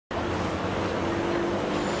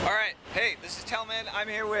Hey, this is Tellman. I'm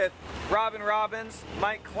here with Robbins,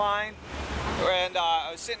 Mike Cline, and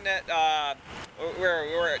I was sitting at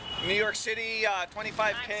we're at New York City,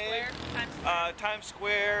 25K, Times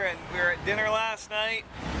Square, and we were at dinner last night.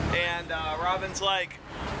 And Robin's like,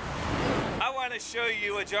 "I want to show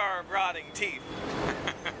you a jar of rotting teeth."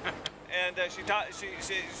 And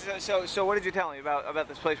so what did you tell me about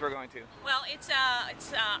this place we're going to? Well, it's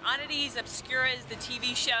Oddities Obsecura is the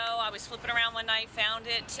TV show. I was flipping around one night, found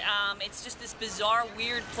it. It's just this bizarre,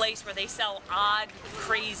 weird place where they sell odd,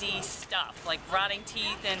 crazy stuff, like rotting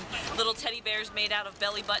teeth and little teddy bears made out of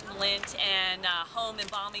belly button lint and home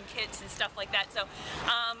embalming kits and stuff like that. So,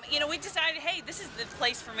 you know, we decided, hey, this is the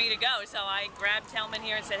place for me to go. So I grabbed Tellman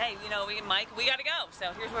here and said, hey, you know, Mike, we got to go.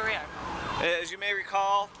 So here's where we are. As you may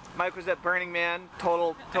recall, Mike was at Burning Man,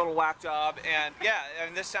 total whack job, and yeah,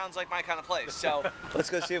 and this sounds like my kind of place. So let's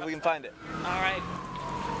go see if we can find it. All right.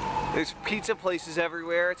 There's pizza places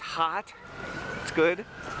everywhere. It's hot. It's good.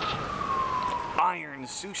 Iron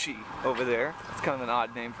Sushi over there. It's kind of an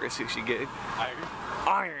odd name for a sushi gig.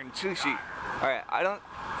 Iron Sushi. All right. I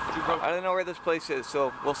don't know where this place is,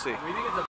 so we'll see.